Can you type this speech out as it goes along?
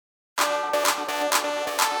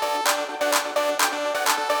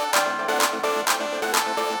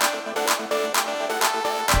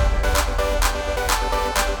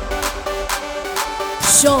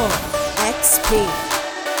Sean XP.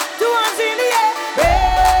 Two hands in the air,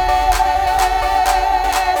 raise.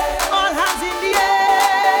 All hands in the air.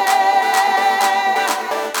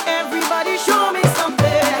 Everybody show me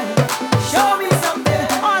something. Show me something.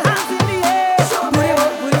 All hands in the air. Put it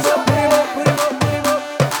up, put it up, put it up, put it up, put it up.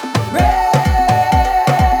 Raise.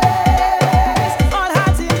 All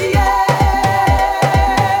hands in the air.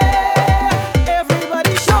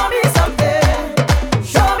 Everybody show me something.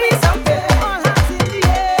 Show me something. All hands in the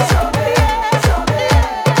air. Show me, show me.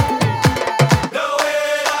 The way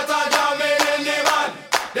that I jamming in the van,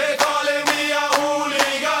 they calling me a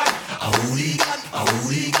hooligan. A hooligan, a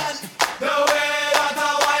hooligan. The way that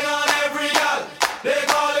I whine on every girl, they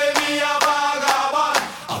calling me a vagabond.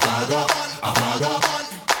 A vagabond, a vagabond.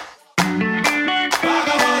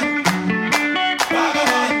 Vagabond,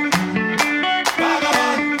 vagabond,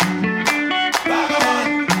 vagabond, vagabond,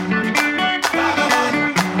 vagabond.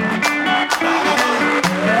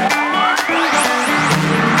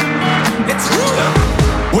 It's true.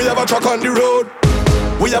 We have a truck on the road.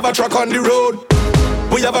 We have a truck on the road.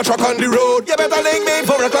 We have a truck on the road. You better link me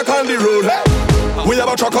for a truck on the road. Hey. We have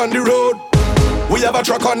a truck on the road. We have a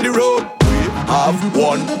truck on the road. We have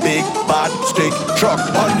one big bad stick truck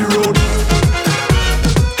on the road.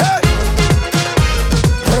 Hey.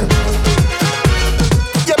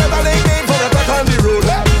 You better link me for a truck on the road.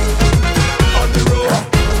 Hey. On the road.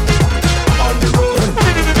 On the road.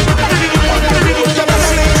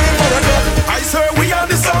 I swear we are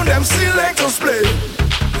the sound them selectors play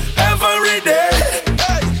every day,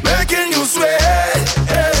 making you sway.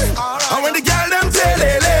 And when the girl them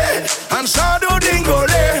telele and shadow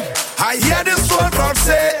dingole, I hear this whole crowd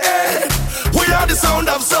say, we are the sound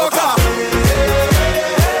of soca.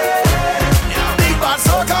 Big bad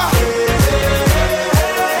soca.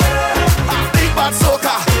 Big bad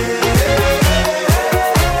soca.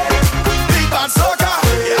 Big bad soca.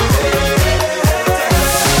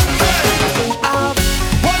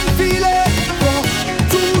 One feeling for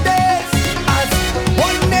 2 days as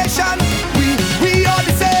one nation. We are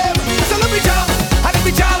the same. So let me jam, and let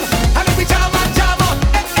me jam, and let me jam and jam on.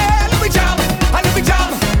 Let me jam, and let me jam,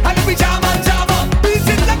 and let me jam and jam on. Beat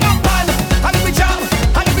it like a pan, and let me jam,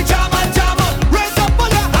 and let me jam and jam on. Raise up on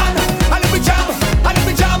your hand, and let me jam, and let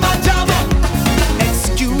me jam and jam on.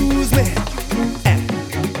 Excuse me,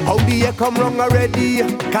 how the year come wrong already?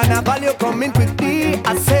 Carnival you coming quickly,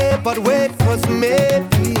 I say, but wait, 'cause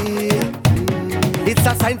maybe it's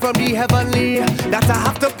a sign from the heavenly that I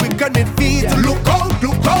have to quicken it feet. Look out,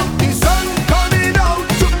 the sun coming out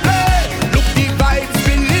to play. Look the vibes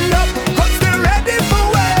filling up, 'cause they're ready for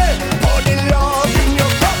way. Pour the love in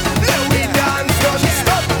your cup, let we dance, don't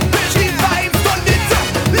stop. Let the vibes on the top,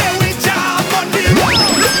 let we jam on the road.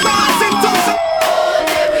 Let's pass it to some.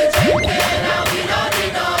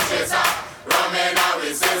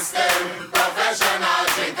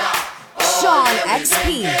 Sean XP,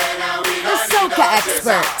 the soca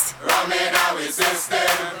expert.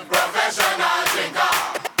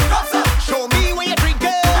 Show me where you drink it.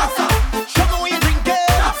 Show me where you drink it.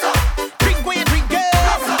 Drink where you drink it.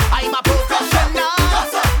 I'm a professional.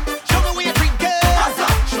 Show me where you drink it.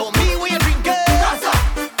 Show me where you drink it.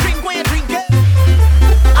 Drink where you drink it.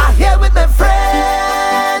 I'm here with my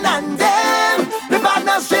friend and them. We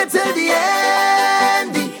partner straight till the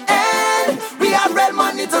end. The end. We have real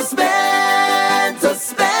money to spend, to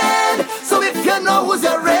spend. So if you know who's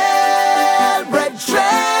your real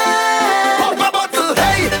brethren,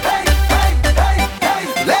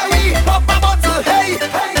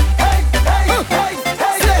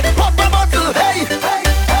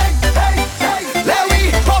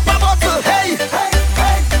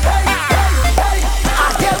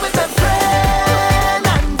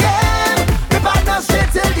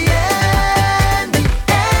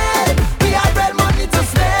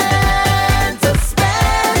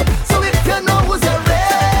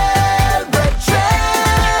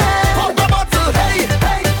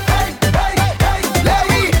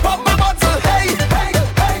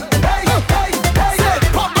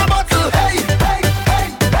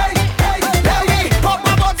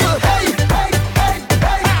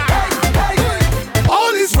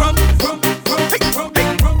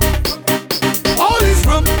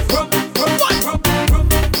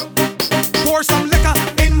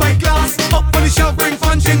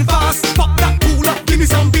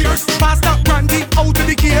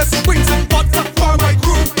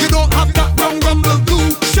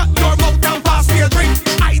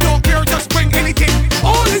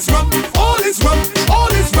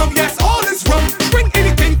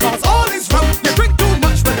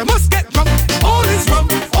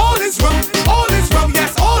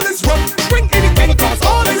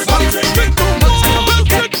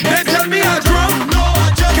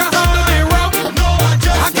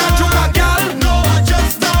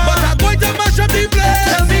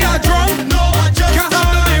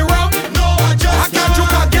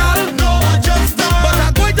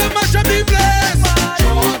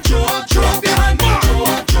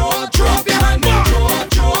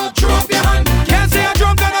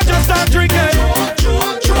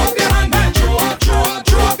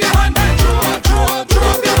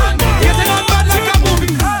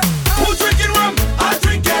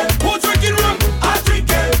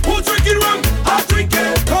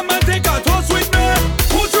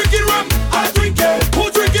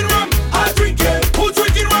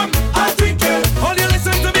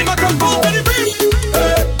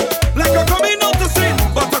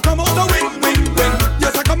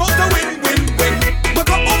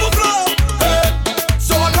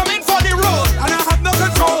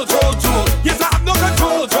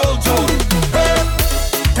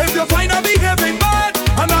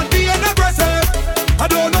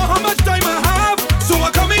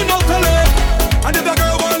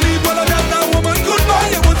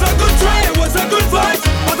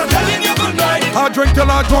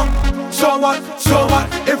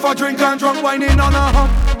 a drink and drunk whining on a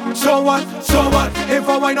hump. So what, if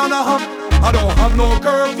I whine on a hump? I don't have no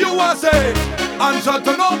curfew, I say. Answer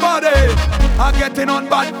to nobody. I'm getting on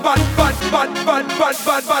bad.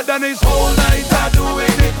 And it's whole night I'm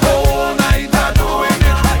doing it. Whole night I'm doing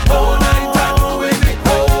it. Whole night I'm doing it.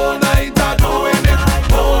 Whole night I'm doing it.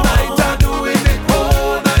 Whole night I'm doing it.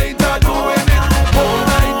 Whole night I'm doing it. Whole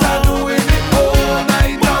night I'm doing it. Whole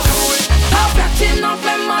night I'm doing it. I'm catching up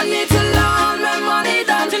my money till all my money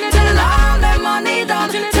done. Till all my money done.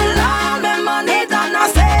 Till all my money done. I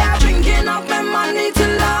say I'm drinking up my money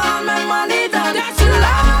till all my money done. Till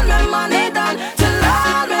all my money done. Till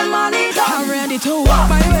all my money done. I'm ready to walk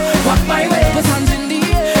my way. Put hands in the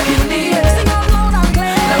air, Sing out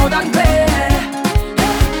loud and clear.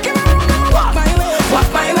 Give me room, now walk my way.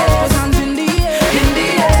 Put hands in the air,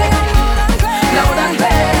 Sing out loud and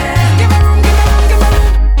clear. Give me room.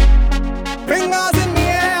 Fingers in the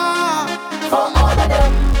air For all of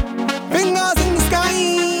them, Fingers in the sky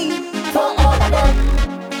for all of them,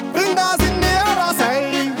 Fingers in the air, I say.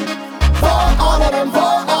 for all of them,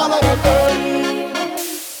 for all of them.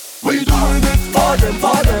 We doing it For them,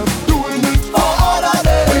 doing it for all of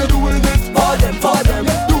them. we doing it For them,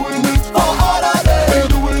 doing it for all of them. we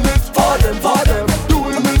doing it For them,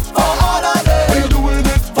 doing it for all of them. we doing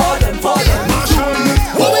it For them.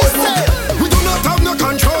 What we say? We do not have no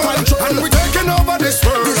control, and we taking over this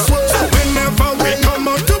world. So whenever we come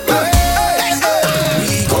out to play,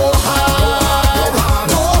 We go hard.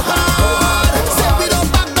 Say we don't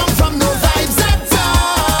back down from no vibes at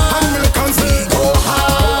all. Americans We go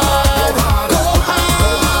hard.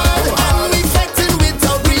 And we flexing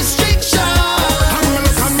without restriction.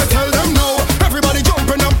 American, me tell them no. Everybody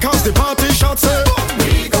jumping up 'cause the party shots say.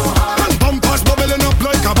 We go hard. And bumpers bubbling up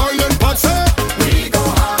like a boiling pot say. We go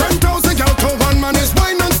hard. 10,000 girl to one man is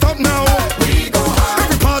wine non-stop now. We go hard.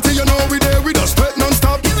 Every party you know we there, we just sweat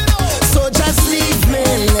non-stop. So just leave me,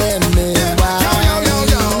 let me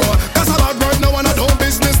Yo. That's a bad right now and I don't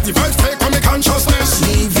business. The vibes take on me consciousness.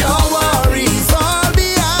 leave your worries all So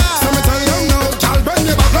behind. me tell them now, y'all bend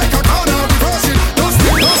your back like a corner. Reverse it, dust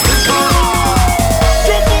it.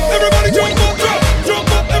 Jump up, everybody jump up, drop.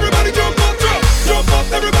 Jump up, everybody jump up, drop. Jump up,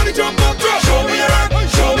 everybody jump up, drop. Show me your rock,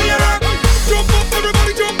 show me your rock. Jump up,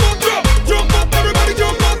 everybody jump up, drop. Jump up, everybody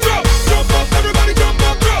jump up, drop. Jump up, everybody jump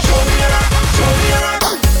up, drop. Show me your rock, show me your rock.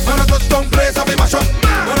 When I touch down place, I be mash up.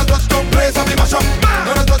 When I touch down place, I be mash up.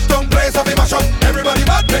 When I touch down place, I be mash up. Everybody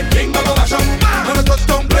bad, make king baba mash up. When I touch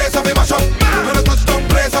down place, I be mash up. When I touch down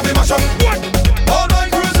place, I be mash up. All my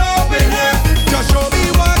crews up in here, just show me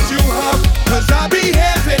what you have, 'cause I be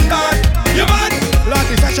having back. You mad? Like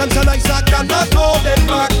the session so nice I cannot hold it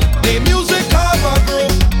back. The music have a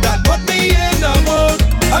groove that put me in the mood.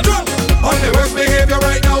 I drop on the worst behavior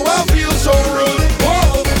right now, I feel so rude.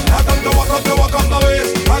 Whoa, I come to walk up my ways.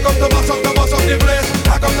 I come to bust up the place.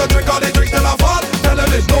 I come to drink all the drinks till I fall. Tell them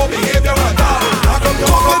there's no behavior at all. I come to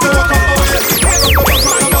walk up my ways. I come to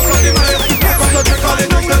bust up the place. I come to drink all the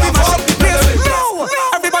drinks till I fall. Tell them there's no.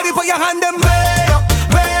 Everybody put your hand them way up,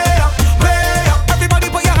 way up, way up. Everybody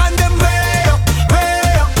put your hand them way up,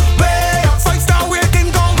 way up, way up. 5-star waiting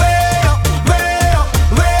go way up, way up,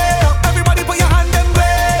 way up. Everybody put your hand them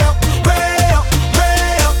way up, way up,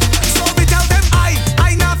 way up. So we tell them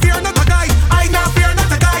I not fear not a guy, I not fear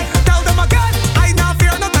not a guy. Tell them again, I not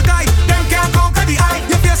fear not a guy. Them can't conquer the eye.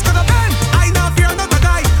 Your face could have been. I not fear not a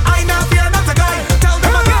guy, I not fear not a guy. Tell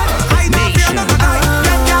them again, I not fear not a guy.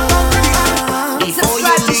 Them can't conquer the eye.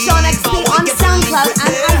 Subscribe to Sean XP on SoundCloud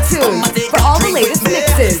and iTunes for all the latest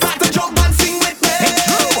mixes. Start to jump and sing with me.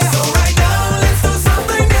 So right now, let's do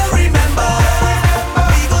something they'll remember.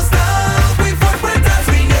 We go start with footprint as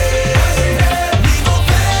we name. We go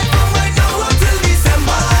play from right now until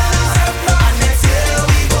December. And next year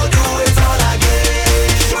we go do it all again.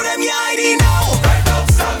 Show them your ID now. Right now,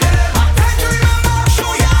 stop it. Time to remember.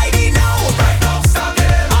 Show your ID now. Right now, stop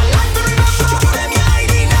it. I like to remember. Show them your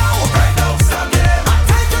ID now. Right now, stop it.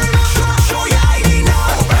 Time to remember. Show your ID now.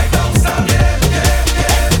 Right now, stop it.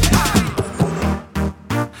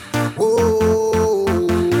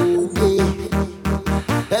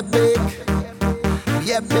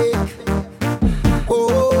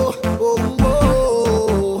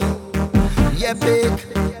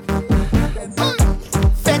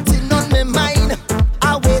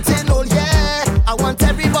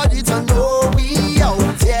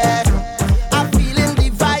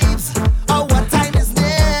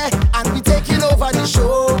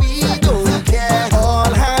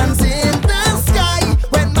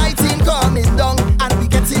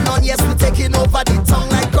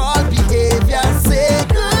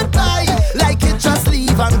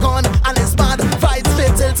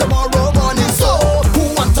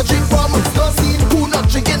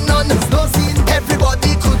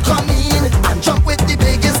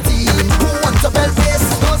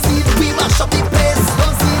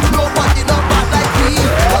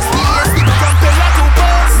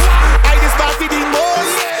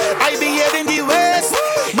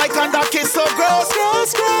 and that kiss so gross,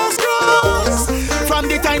 gross, gross, gross. From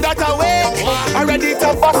the time that I wake, I'm ready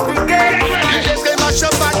to bust the gate. Just they mash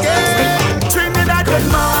up again. Trinidad, good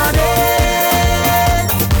morning.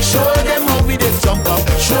 Show them how we just jump up.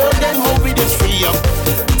 Show them how we just free up.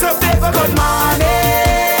 Tobago, good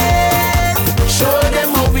morning. Show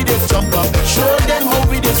them how we just jump up. Show them how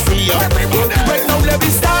we just free up. Right now, let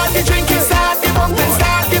me start the drinking, start the bumping,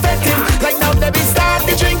 start the betting. Right now, let me start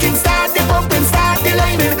the drinking, start the bumping, start the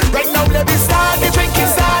lining. Right now, let me start the drinking,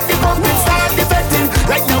 start the bumping, start the betting.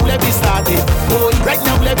 Right now, let me start it. Right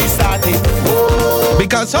now, let me start it.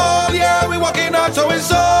 Because all year we walking out, so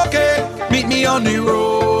it's okay. Meet me on the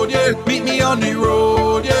road, yeah. Meet me on the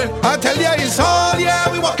road, yeah. I tell ya, it's all year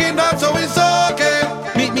we walking out, so it's okay.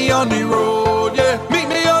 Meet me on the road, yeah. Meet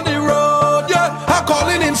me on the road, yeah. I'm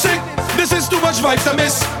calling in sick. This is too much vibes to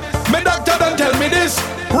miss. My doctor done tell me this.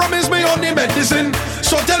 Promise me on the medicine.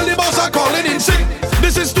 So tell the boss I'm calling in sick.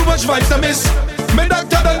 This is too much vibes to miss. My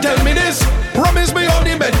doctor done tell me this. Promise me on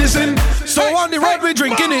the medicine. So on the road we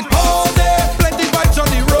drinking it all day. Plenty vibes on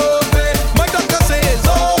the road, babe. My doctor say it's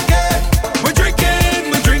okay. We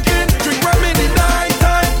drinking, drink rum in the night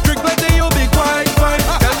time. Drink plenty, you'll be quite fine.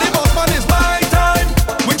 Tell the boss man it's my time.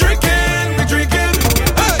 We drinking.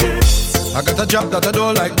 Hey. I got a job that I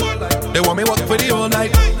don't like. They want me work for the whole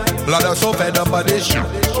night. Blood are so fed up by this shit.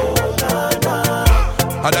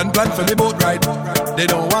 I done planned for the boat ride. They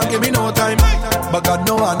don't want give me no time. But God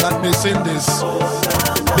know I'm not missing this.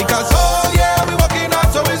 Because oh yeah, we walking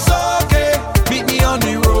out so it's okay. Meet me on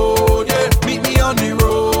the road, yeah. Meet me on the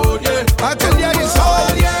road, yeah. I tell ya it's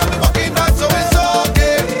all yeah, we walking out so it's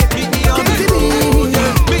okay. Meet me on the road,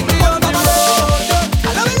 yeah. Meet me on the road, yeah.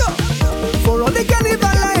 For all the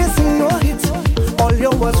cannibalize in no hit. All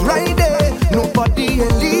you was right there. Nobody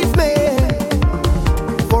ain't leave me.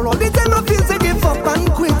 For all the time I feel to give up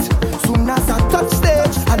and quit. Soon as I touch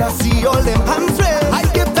stage and I see all them hands raised, I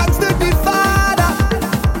give thanks to the Father.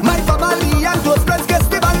 My family and close friends get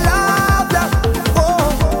live and laugh.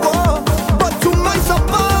 Oh, but to my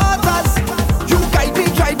supporters, you guide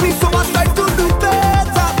me, so I try to do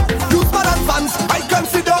better. Youth man and fans, I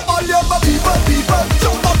consider all your people.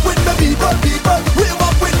 Jump up with the people. Wave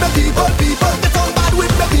up with the people. Get on bad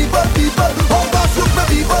with the people. Overshoot with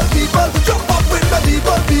the people. Jump up with the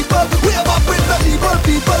people. Wave up with the people.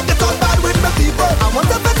 Get on bad with the people. I want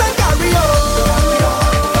to bet and carry on.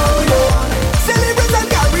 Celebrate and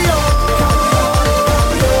carry on.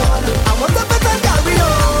 I want to bet and carry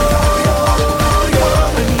on.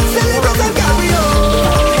 Celebrate and carry on.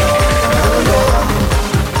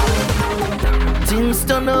 Things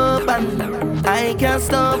turn up and I can't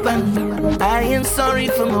stop and I ain't sorry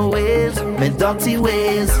for my ways, my dirty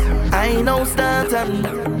ways. I know starting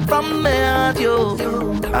from my heart, yo.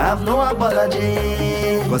 I have no apology,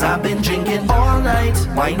 cause I've been drinking all night,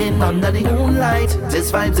 whining under the moonlight. This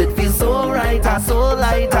vibes, it feels so right, I so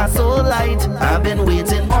light. I've been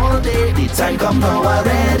waiting all day, the time come now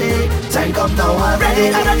already. Time come now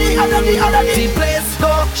already. The place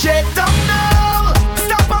go shake down now.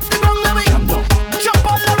 Stop up the ground, let me jump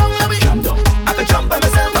all around, let me I can jump by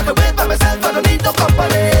myself, I can wait by myself, I don't need no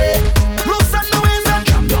company. Loose on the ways and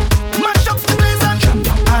mash up the place and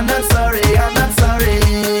I'm not sorry.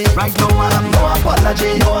 Right now I have no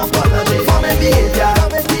apology for my behavior.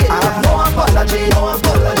 I have no apology,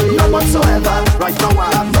 none whatsoever. Right now I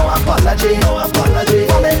have no apology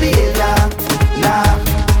for my behavior. Nah.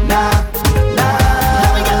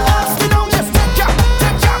 Let me get lost, you know, just take jump.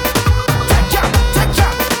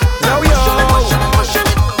 Now yo,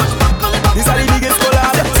 these are the biggest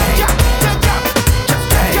collabs.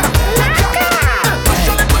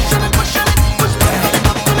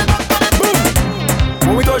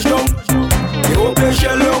 When we touch down, they won't play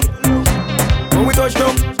shallow. When we touch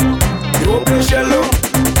down, they won't play shallow.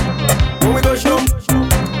 When we touch down,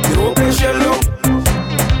 they won't play shallow.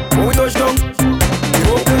 When we touch down, they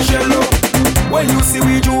won't play shallow. When you see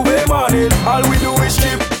we Juve morning, all we do is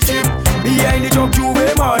chip. Behind the truck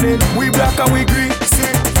Juve morning, we black and we green.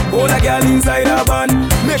 See, all the girl inside a van,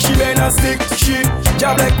 make she bend and stick. Shit,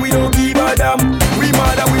 job like we don't give a damn. We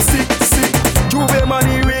mad and we sick. Juve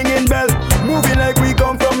money ringing bell, moving like we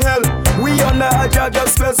come from hell. We under a jab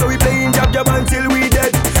spell, so we playing jab until we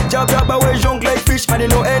dead. Jab away junk like fish, and you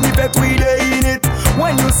know any effect we dey in it.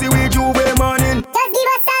 When you see we Juve morning, just give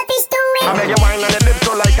us selfish to it. I make you wine on the lips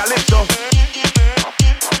so like calypso.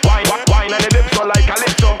 Wine on the lips so like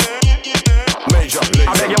calypso.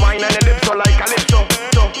 I make you wine on the lips so like calypso.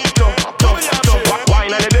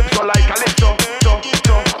 Wine on the lips so like calypso.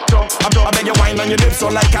 I make you wine on your lips calypso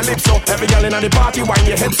like calypso. Every girl in the party wind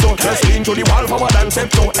your hips so. Just lean to the wall forward and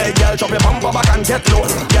step so. Hey girl, drop your bumper back and get low.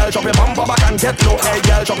 Girl, drop your bumper back and get low. Hey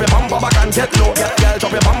girl, drop your bumper back and get low. Girl,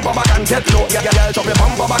 drop your bumper back and get low. Girl, drop your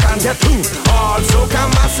bumper back and get low. All soca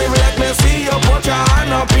massive, let me see you put your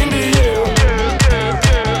hand up in the air.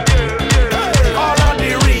 All of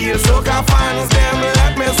the real soca fans, them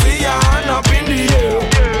let me see your hand up in the air.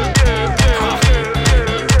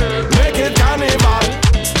 Make it carnival.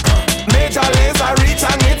 Major laser reach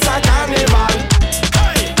and it's a carnival.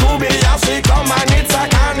 Kobayashi come and it's a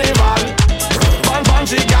carnival. Fun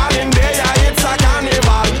punchy girl in there, yeah, it's a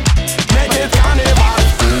carnival. Make it carnival.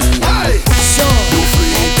 Hey, you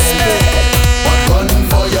free them, but run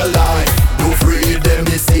for your life. You free them,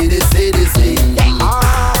 they say.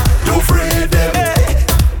 You free them,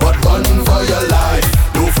 but run for your life.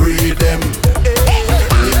 You free them.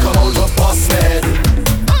 They come out of boss head.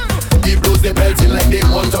 They blows the belt in like they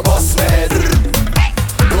want to boss head.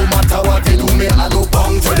 No matter what they do, me I no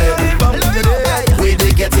bong to them. Way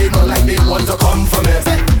they get in on like they want to come for me.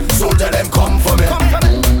 So tell them come for me.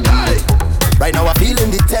 Right now I'm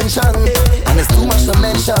feeling the tension, and it's too much to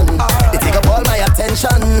mention. They take up all my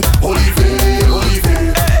attention. Holy faith,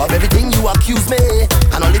 of everything you accuse me,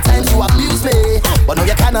 and all the times you abuse me, but no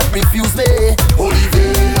you cannot refuse me. Holy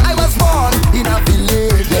faith, I was born in a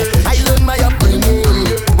village. I learned my upbringing,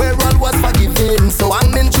 where all was forgiven. So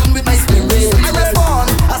I'm in tune with my spirit. I was born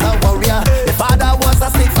as a warrior. The father was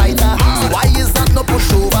a snake fighter. So why is that no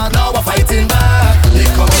pushover? Now we're fighting back. They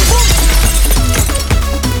come on.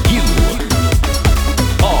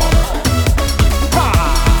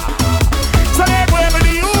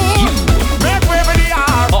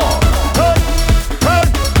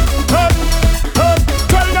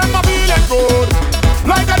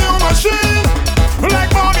 Like a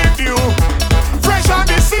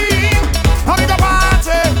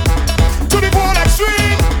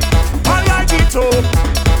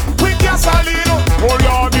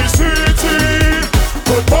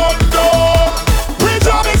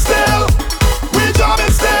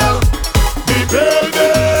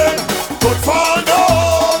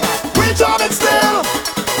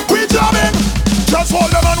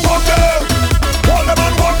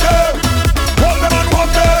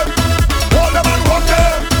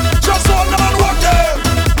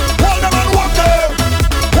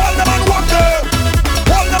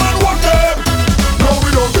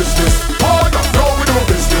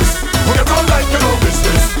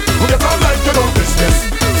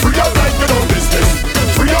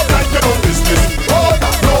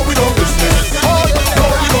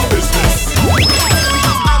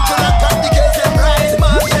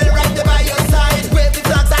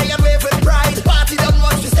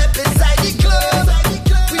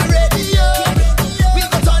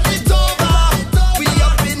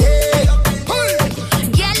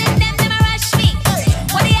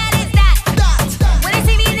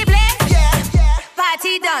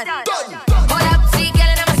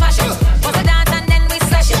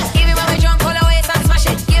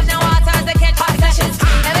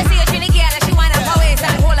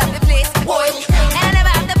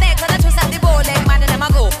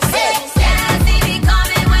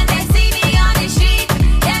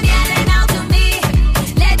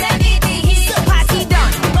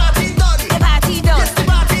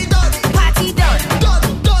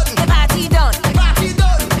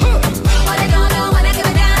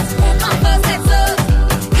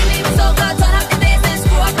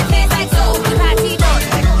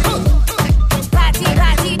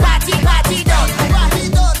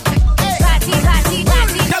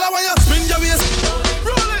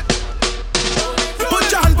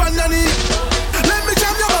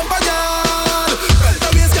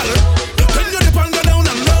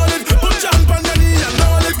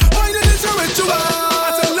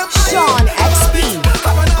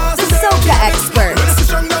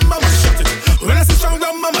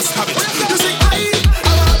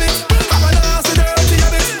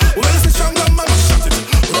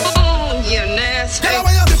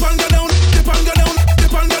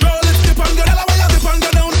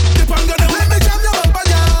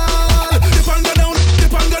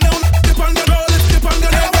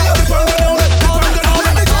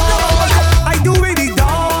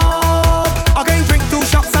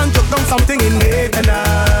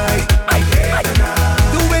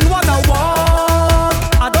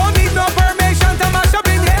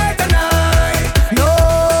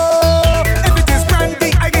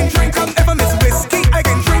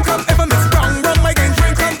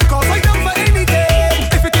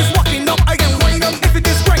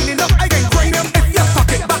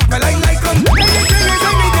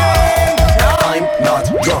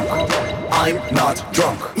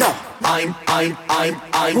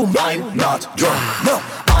not drunk. No,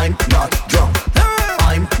 I'm not drunk.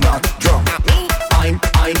 I'm not drunk. I'm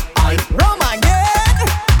Rum again.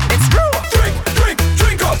 It's true. Drink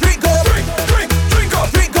up. Drink up.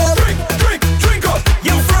 Drink up.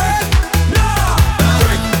 You friend? Nah.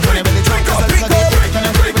 Drink up.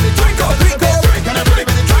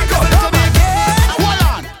 Hold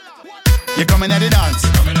on. You coming at the dance,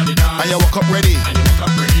 and you woke up ready,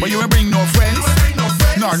 but you ain't bring no friends,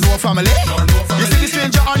 nor no family. You see the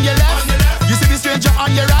stranger on your left, you see the stranger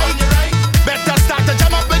on your right. Better start to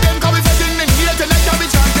jam up again, 'cause we fucking in here tonight and we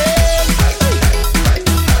chanting.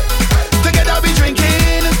 Together we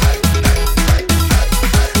drinking,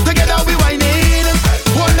 together we whining.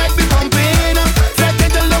 One night we pumping, fret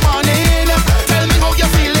until the morning. Tell me how you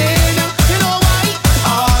feeling. You know why?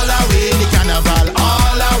 All away in the carnival,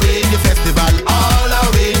 all away in the festival, all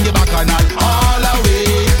away in the bacchanal, all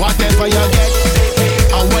away. Whatever you get,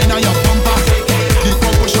 and when on your bumper, the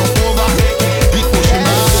pump push up over, the pushing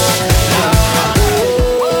up.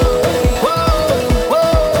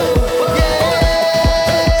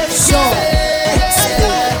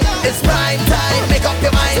 It's prime time, make up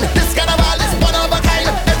your mind. This carnival is one of a kind.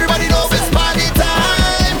 Everybody knows it's party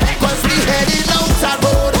time. 'Cause we heading out the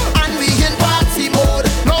road and we in party mode.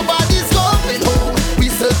 Nobody's going home, we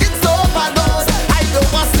still get so alone. I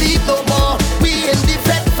don't want sleep no more, we in the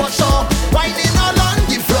bed for sure. Whining all on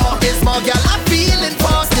the floor, it's more girl I'm feeling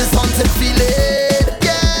for this haunted feeling.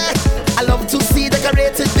 Yeah, I love to see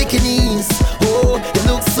decorated bikinis. Oh, they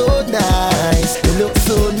look so nice, they look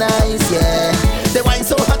so nice, yeah. They wine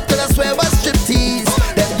so hot till I swear was striptease.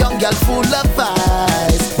 Them young girl full of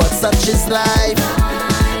vibes, but such is life.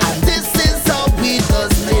 And this is how we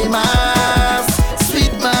does play mass.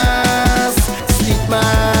 Sweet mass, sweet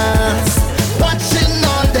mass. Watching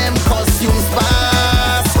all them costumes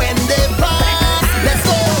pass. When they pass, let's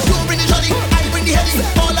go. You bring the jolly, I bring the heady.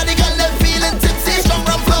 All of the girls them feeling tipsy, strong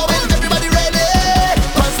rum flowing. Everybody ready?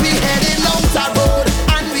 'Cause we heading out the road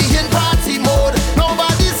and we in party mode.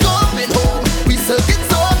 Nobody's going home, we still get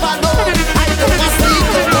so alone. I don't want sleep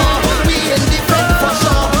no more, we in the bed for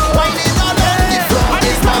sure. Whining all on the floor,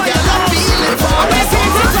 it's more girl I'm feeling for.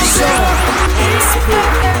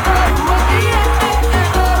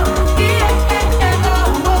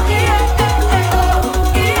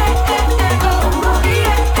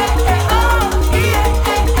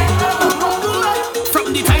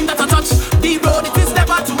 From the time that I touch the road, it is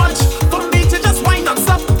never too much for me to just wind and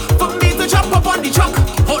stop, for me to jump up on the truck.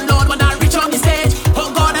 Oh Lord, when I reach on the stage, oh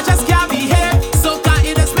God, I just can't be here. So can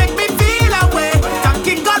it just make me feel away?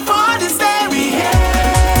 Thanking God for this day we here.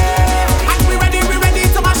 And we ready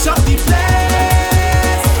to mash up the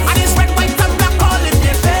place. And it's red, white and black all in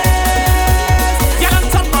the face. Yeah, on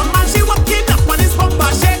top of man, she walking up on his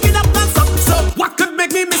bumper, shaking up and stuff. So what could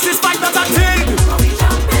make me miss this fight that I take?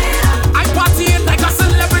 I'm partying like a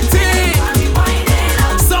celebrity.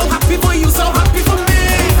 So happy for you, so happy for me.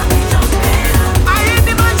 I ain't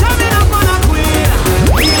the man jamming up on a queen.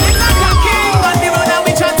 Feeling like a king on the road and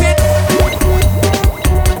we chatting.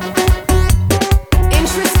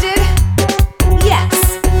 Interested? Yes.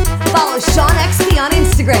 Follow Sean XP on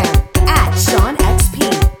Instagram at Sean XP.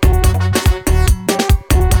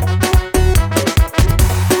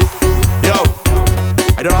 Yo,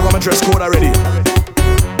 I don't have my dress code already.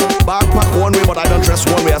 Backpack one way, but I don't dress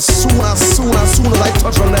one way. As soon as I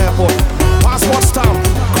touch on the airport, passport stamp,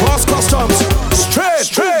 cross customs,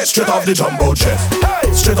 straight off the jumbo jet.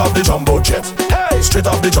 Hey, straight off the jumbo jet. Hey, straight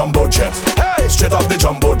off the jumbo jet. Hey, straight off the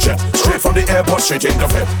jumbo jet. Straight from the airport, straight in the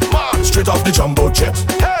vet. Straight off the jumbo jet.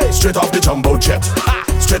 Hey, straight off the jumbo jet.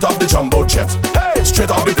 Straight off the jumbo jet. Hey,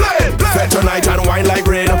 straight off the plane. Fed tonight and wine like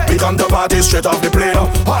rain. We come to party straight off the plane.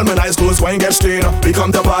 All my nice clothes, wine get stained. We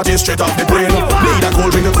come to party straight off the plane. Need a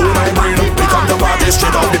cold drink to cool my brain. We come to party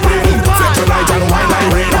straight off the plane. Fed tonight and wine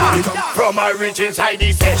like rain. From my reach inside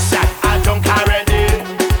the session, I drunk already.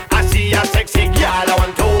 I see a sexy girl, I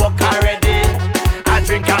want to walk already. I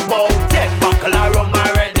drink about 10 buckle of rum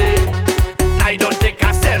already. I don't take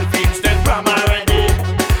a selfie instead from already.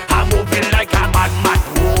 I'm moving like a madman.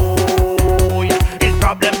 Whoa, it's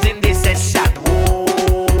problems in this session.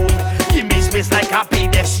 Whoa, give me space like a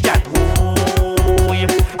pedestrian. Whoa,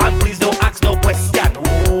 and please don't ask no question.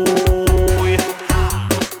 Whoa,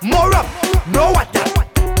 more up, no water.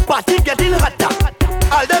 Party getting hotter.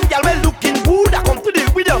 All them girls well looking good. I come to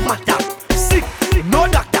the with the matter. Sick, no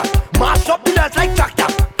doctor. Mash up the dance like tractor.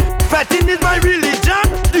 Fretting is my religion.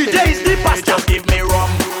 DJ is the pastor. Just give me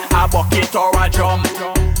rum, a bucket or a drum.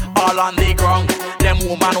 All on the ground. Them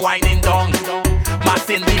woman whining down. Mass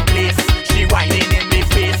in the place. She whining in me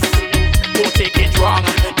face. Don't take it wrong.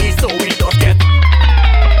 This so we just get.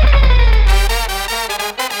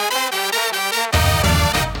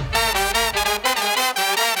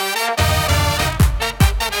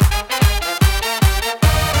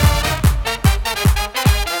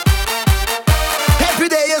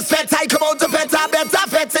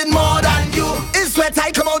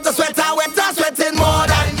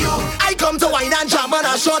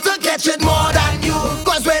 sure to catch it more than you.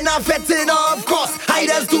 Cause when I'm fetting, of course, I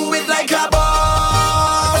just do it like a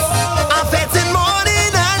boss. I'm fetting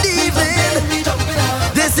morning and evening.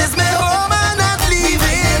 This is my home and not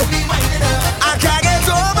leaving. I can't get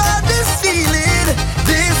over this feeling,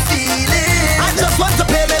 this feeling. I just want to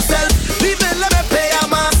pay myself, leave me, let me pay a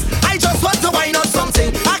mass. I just want to wind up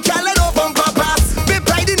something, I can't let no bumper pass. Be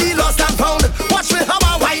pride in the lost and found, watch me how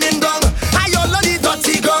I winding down. I all on the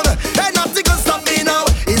dirty gun, and nothing can stop me now.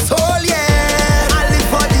 It's all yeah, I live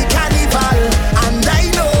for the carnival, and I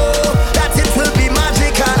know that it will be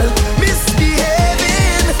magical.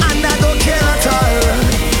 Misbehaving, and I don't care at all.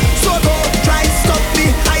 So don't try stop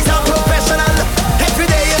me, I'm a professional. Every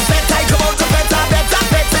day is sweat, I come out to sweat, I better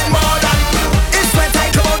sweating more than. It's sweat, I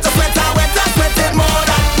come out to sweat, I better sweating more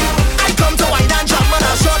than. I come to wine and jam and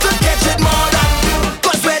I'm sure to catch it more than.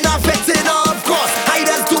 Cause when I'm fetting, of course, I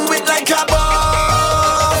just do it like a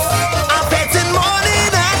boss. I'm fetting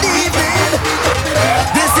morning and evening.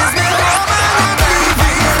 This is my home and I'm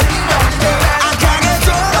leaving. I can't get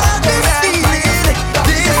over this feeling,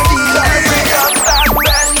 this feeling.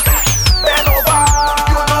 Bend over,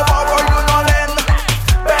 you know borrow, you know lend.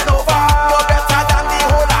 Bend over, you're better than the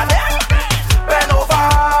whole of them. Bend over,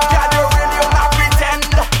 yeah, you real, you not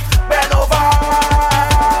pretend. Bend over,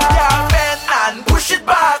 yeah, bend and push it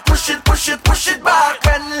back, push it, push it, push it back.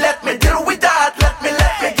 Bend, let me deal with that, let me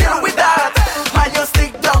deal with that. Man, you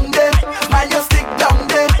stick down there, man, you stick down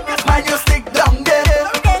there, man, you stick down there.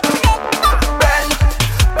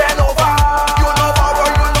 Bend over, you know borrow,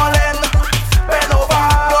 you know lend. Bend over,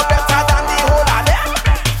 you're better than the whole of them.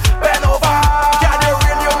 Bend over, yeah, you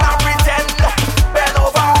real, you not pretend. Bend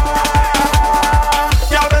over,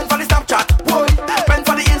 yeah, bend for the Snapchat, boy. Bend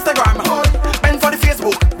for the Instagram, boy. Bend for the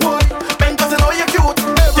Facebook, boy. Bend 'cause you know you're cute.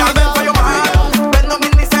 Yeah, bend for your man. Bend up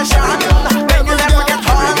in the session. Bend you never get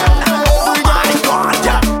hung. Oh my God,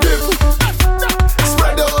 yeah.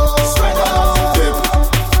 Spread out, dip.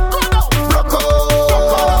 Rock out,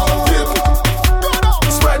 dip.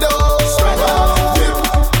 Spread out, dip.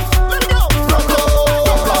 Rock out.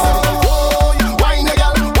 Wine a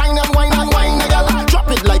gal, wine and wine and wine a gal. Drop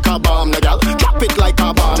it like a bomb, a gal. Drop it like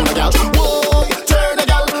a bomb, a gal. Whoa, turn a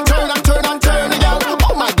gal, turn and turn and turn a gal.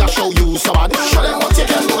 Oh my gosh, show you so bad. Show them what you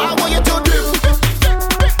can do. I want you to dip.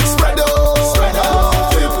 Spread out,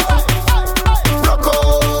 dip. Rock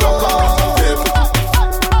out, dip.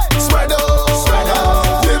 Spread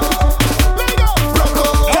out, dip. Rock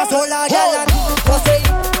out. Just hold a gal and pussy,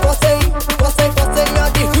 pussy, pussy, pussy, you're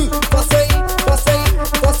the pussy, pussy,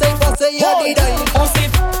 pussy, pussy, you're the die.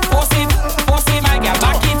 Pussy, my girl,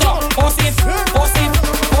 back it up. Pussy,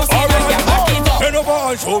 my girl, back it up. Bend over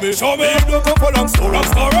and show me. Don't go for long story.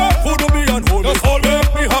 Who do me and hold me? Just hold me,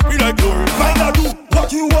 make me happy like glory. Find a do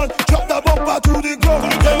what you want. Drop the bumper to the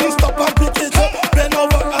ground. Then you stop and pick it up. Bend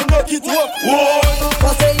over and make it work. Whoa.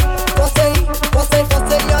 Pussy, pussy, pussy,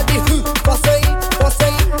 pussy, you're the pussy,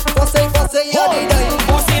 pussy, pussy, pussy, you're the die.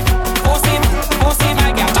 Pussy, my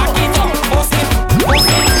girl, back it up. Pussy,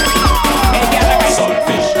 hey girl,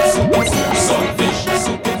 Saltfish, saltfish,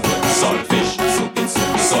 saltfish,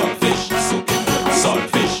 saltfish,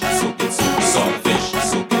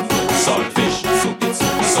 saltfish,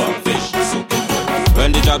 saltfish. When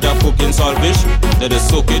the job cooking saltfish, they just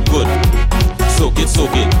soak it good. Soak it,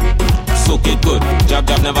 soak it, soak it good. Jab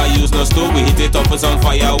never use no stove, we hit it up with some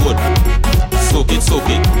firewood. Soak it, soak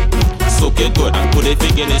it, soak it good. And put it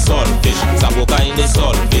in the saltfish, Saboka in the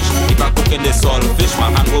saltfish. If I cook in the saltfish, my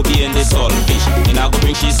hand will be in the saltfish. And I go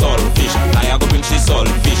bring she saltfish, now I go bring she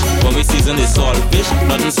saltfish. When we season the saltfish,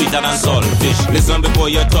 nothing sweeter than saltfish. Listen before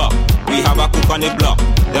you talk, we have a cook on the block.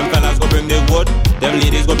 Them fellas go bring the wood, them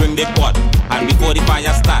ladies go bring the pot. And before the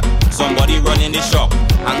fire start, somebody run in the shop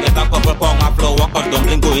and get a couple pound of flour, cause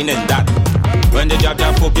dumpling going in that. When the job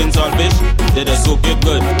cooking saltfish, they just soak it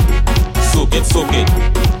good. Soak it, soak it,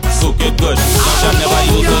 soak it good. Job never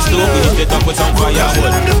use the stove, we hit it up with some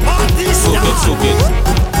firewood. Soak it, soak it.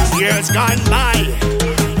 Years gone by,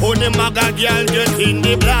 only maga girl just in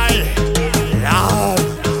the blind. Love,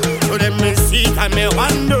 so them me see it and me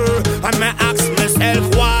wonder, and me ask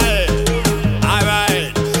myself why.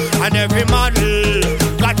 Alright, and every model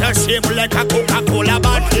got a shape like a Coca-Cola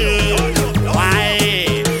bottle.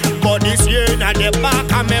 Why? But this year at the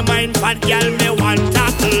back of my mind, fat girl me want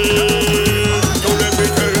tackle. So let me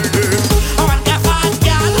tell you, I want a fat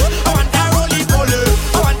gal, I want a roly-poly,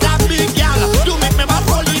 I want a big gal. You make me my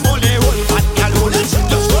roly-poly, roll fat gal, roll it.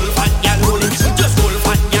 Just roll fat gal, roll it. Just roll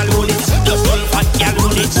fat gal, roll it. Just roll fat gal,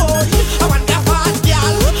 roll it. I want a fat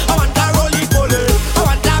gal, I want a roly-poly, I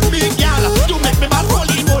want a big gal. You make me my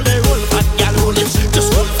roly-poly, roll fat gal, roll it.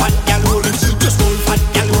 Just roll fat gal, roll it. Just roll fat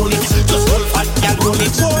gal, roll it. Just roll fat gal, roll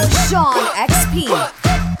it. Sean XP,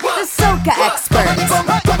 the soca expert.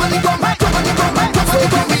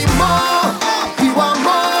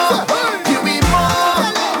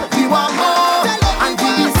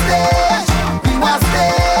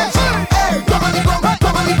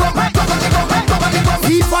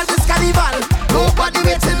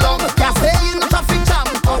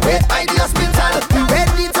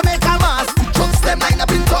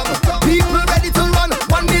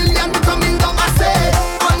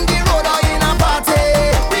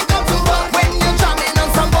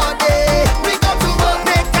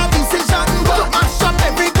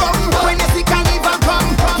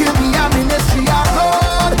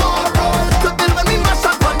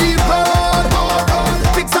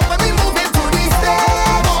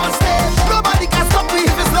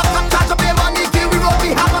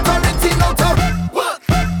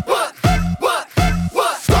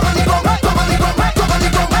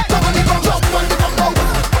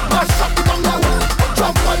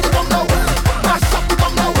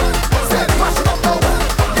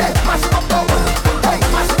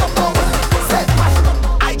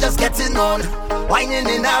 Whining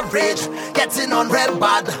in a rage, getting on red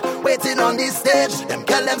bad, waiting on the stage. Them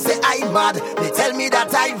girl them say I'm mad, they tell me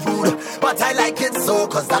that I rude, but I like it so,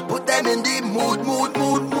 cause that put them in the mood.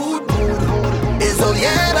 It's all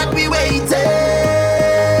yeah that we waited,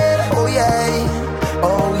 oh yeah,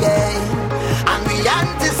 and we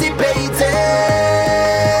anticipated,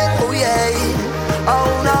 oh yeah,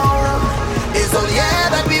 oh no. It's all yeah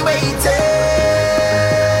that we waited.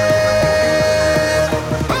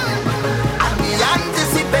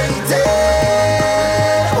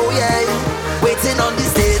 Waiting on the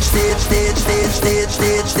stage.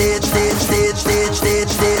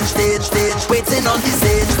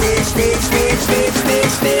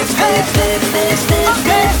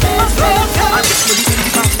 I'm just ready to the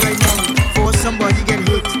party right now. For somebody get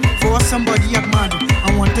hit, for somebody get mad,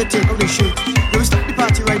 I want to take out the shit. Don't stop the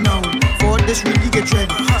party right now. For this really get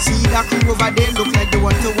ready. See that crew over there look like they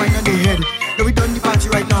want to wine on their head. Now we done the party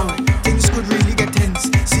right now. Things could really get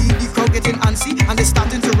tense. See the crowd getting antsy and they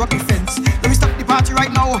starting to rock the fence. Now we stop the party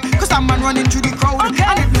right now, cause that man running through the crowd, and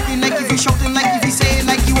it looking like if he shouting, like if he saying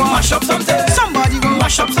like you want mash up something. Somebody go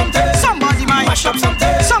mash up something. Somebody might mash up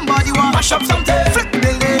something. Somebody want mash up something. Flip the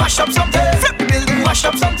building, mash up something. Flip the building, mash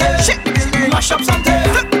up something. Shake the building, mash up something.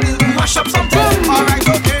 Flip the building, mash up something. Alright,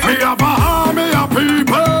 okay. Me have a army of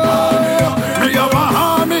people. Me have a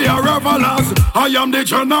army of revelers. I am the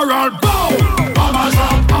general. Bow. Bomber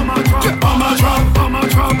drop.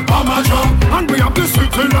 And we have the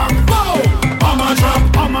city lock. Bow. Bomber drop.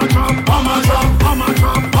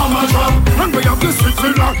 And we have the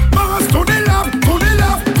city lock. Mass to the left,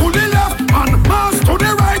 and mass to the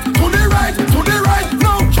right.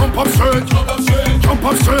 Now jump up straight.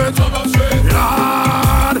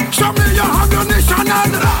 Lord, show me your ammunition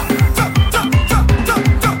and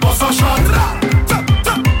bust a shot.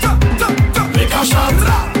 Make a shot.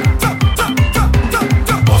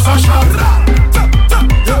 Bust a shot.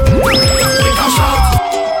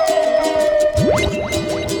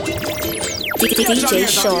 DJ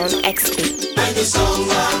Sean XP. When the song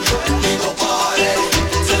run, we go party.